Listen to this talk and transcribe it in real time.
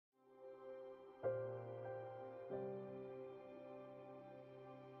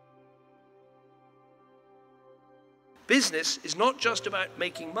Business is not just about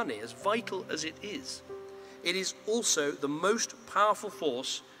making money, as vital as it is. It is also the most powerful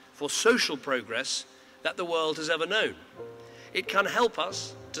force for social progress that the world has ever known. It can help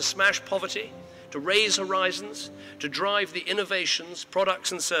us to smash poverty, to raise horizons, to drive the innovations,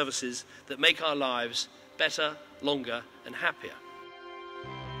 products and services that make our lives better, longer and happier.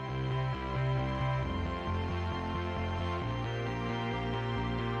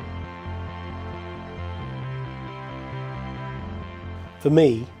 For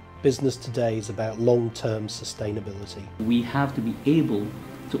me, business today is about long-term sustainability. We have to be able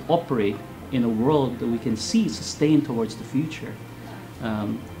to operate in a world that we can see sustain towards the future.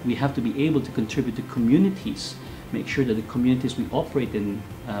 We have to be able to contribute to communities, make sure that the communities we operate in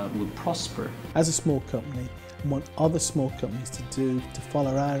will prosper. As a small company, I want other small companies to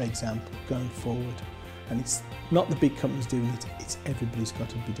follow our example going forward. And it's not the big companies doing it, it's everybody's got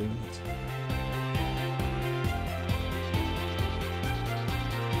to be doing it.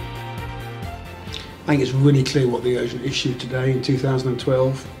 I think it's really clear what the urgent issue today in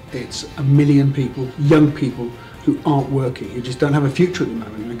 2012. It's 1 million people, young people, who aren't working, who just don't have a future at the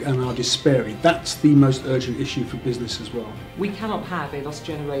moment and are despairing. That's the most urgent issue for business as well. We cannot have a lost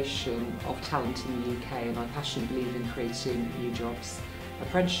generation of talent in the UK, and I passionately believe in creating new jobs.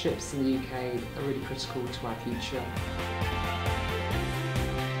 Apprenticeships in the UK are really critical to our future.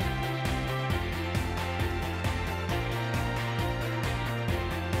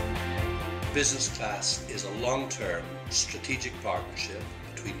 Business Class is a long-term strategic partnership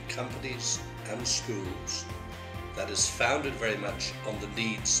between companies and schools that is founded very much on the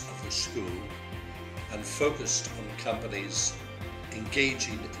needs of the school and focused on companies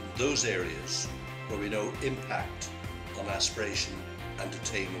engaging in those areas where we know impact on aspiration and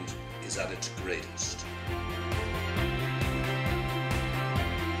attainment is at its greatest.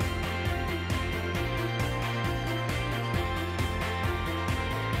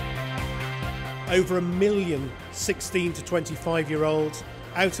 Over 1 million 16 to 25-year-olds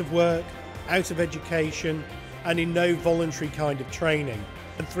out of work, out of education and in no voluntary kind of training.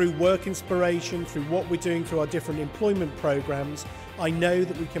 And through work inspiration, through what we're doing through our different employment programs, I know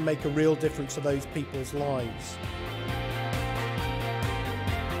that we can make a real difference to those people's lives.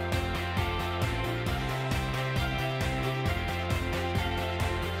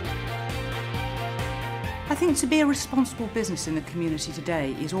 I think to be a responsible business in the community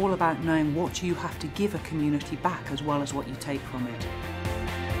today is all about knowing what you have to give a community back as well as what you take from it.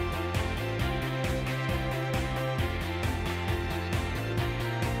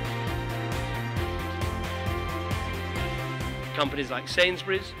 Companies like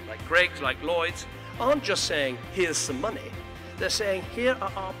Sainsbury's, like Greggs, like Lloyd's aren't just saying, here's some money. They're saying, here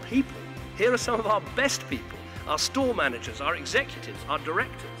are our people. Here are some of our best people, our store managers, our executives, our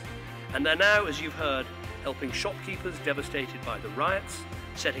directors. And they're now, as you've heard, helping shopkeepers devastated by the riots,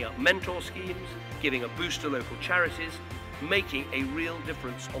 setting up mentor schemes, giving a boost to local charities, making a real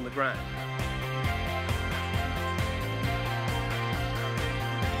difference on the ground.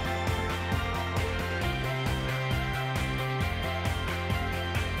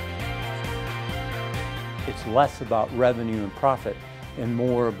 It's less about revenue and profit and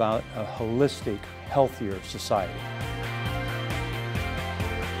more about a holistic, healthier society.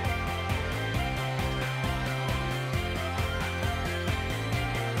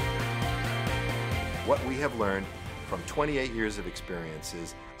 What we have learned from 28 years of experience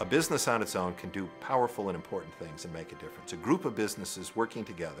is a business on its own can do powerful and important things and make a difference. A group of businesses working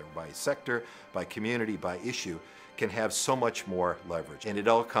together by sector, by community, by issue can have so much more leverage, and it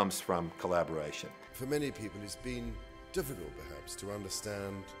all comes from collaboration. For many people it's been difficult perhaps to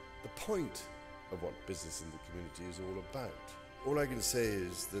understand the point of what business in the community is all about. All I can say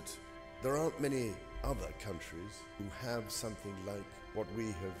is that there aren't many other countries who have something like what we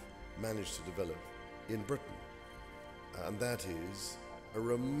have managed to develop in Britain, and that is a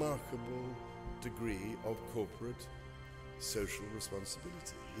remarkable degree of corporate social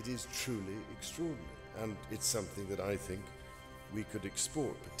responsibility. It is truly extraordinary, and it's something that I think we could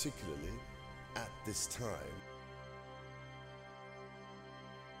export, particularly at this time.